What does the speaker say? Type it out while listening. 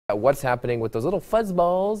What's happening with those little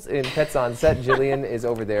fuzzballs in Pets on Set? Jillian is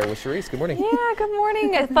over there with Charisse. Good morning. Yeah, good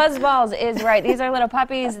morning. Fuzzballs is right. These are little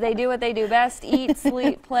puppies. They do what they do best: eat,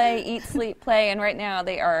 sleep, play, eat, sleep, play. And right now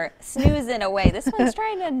they are snoozing away. This one's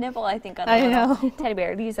trying to nibble, I think, on the little teddy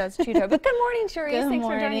bear. These are chew toy. But good morning, Charisse. Thanks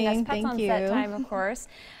for joining us. Pets on Set time, of course.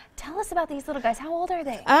 Tell us about these little guys. How old are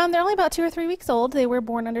they? They're only about 2 or 3 weeks old. They were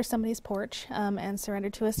born under somebody's porch and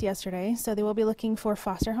surrendered to us yesterday. So they will be looking for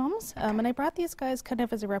foster homes. And I brought these guys kind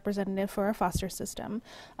of as a representative for our foster system.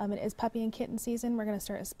 It is puppy and kitten season. We're going to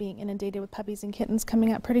start being inundated with puppies and kittens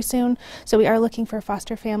coming up pretty soon. So we are looking for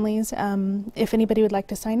foster families. If anybody would like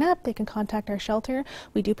to sign up, they can contact our shelter.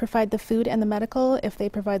 We do provide the food and the medical if they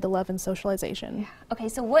provide the love and socialization. Yeah. Okay,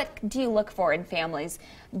 so what do you look for in families?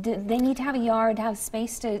 Do they need to have a yard, have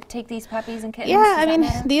space to take these puppies and kittens? Yeah, I mean,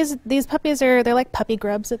 these puppies they're like puppy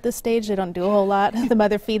grubs at this stage. They don't do a whole lot. The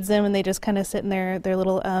mother feeds them and they just kind of sit in their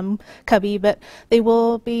little cubby, but they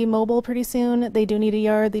will be mobile pretty soon. They do need a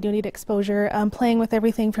yard, they do need exposure, playing with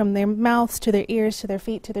everything from their mouths to their ears to their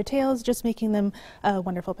feet to their tails, just making them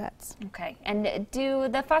wonderful pets. Okay, and do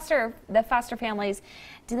the foster families,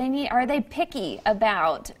 are they picky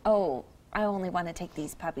about, oh, I only want to take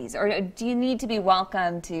these puppies, or do you need to be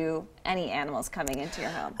welcome to any animals coming into your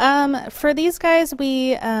home? For these guys,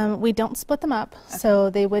 we don't split them up, so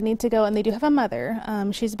they would need to go, and they do have a mother.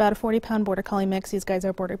 She's about a 40-pound Border Collie mix. These guys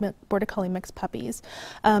are Border Collie mix puppies.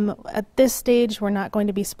 At this stage, we're not going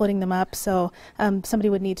to be splitting them up, so somebody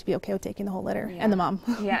would need to be okay with taking the whole litter, and the mom.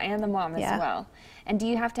 Yeah, and the mom as well. And do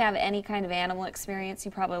you have to have any kind of animal experience?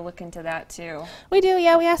 You probably look into that too. We do,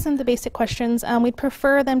 yeah. We ask them the basic questions. We'd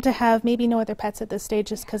prefer them to have maybe no other pets at this stage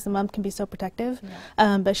just because the mom can be so protective.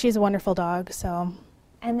 Yeah. But she's a wonderful dog, so.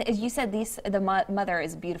 And you said the mother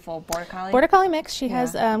is beautiful Border Collie? Border Collie mix. She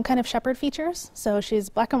has kind of shepherd features. So she's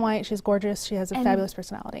black and white. She's gorgeous. She has a fabulous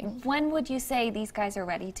personality. When would you say these guys are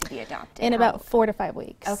ready to be adopted? In about 4 to 5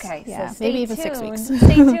 weeks. Okay, yeah, so maybe even 6 weeks.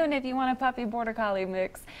 Stay tuned if you want a puppy Border Collie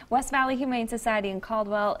mix. West Valley Humane Society in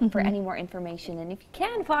Caldwell for any more information. And if you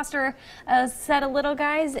can foster a set of little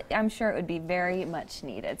guys, I'm sure it would be very much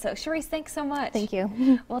needed. So Charisse, thanks so much. Thank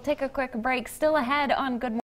you. We'll take a quick break. Still ahead on Good Morning.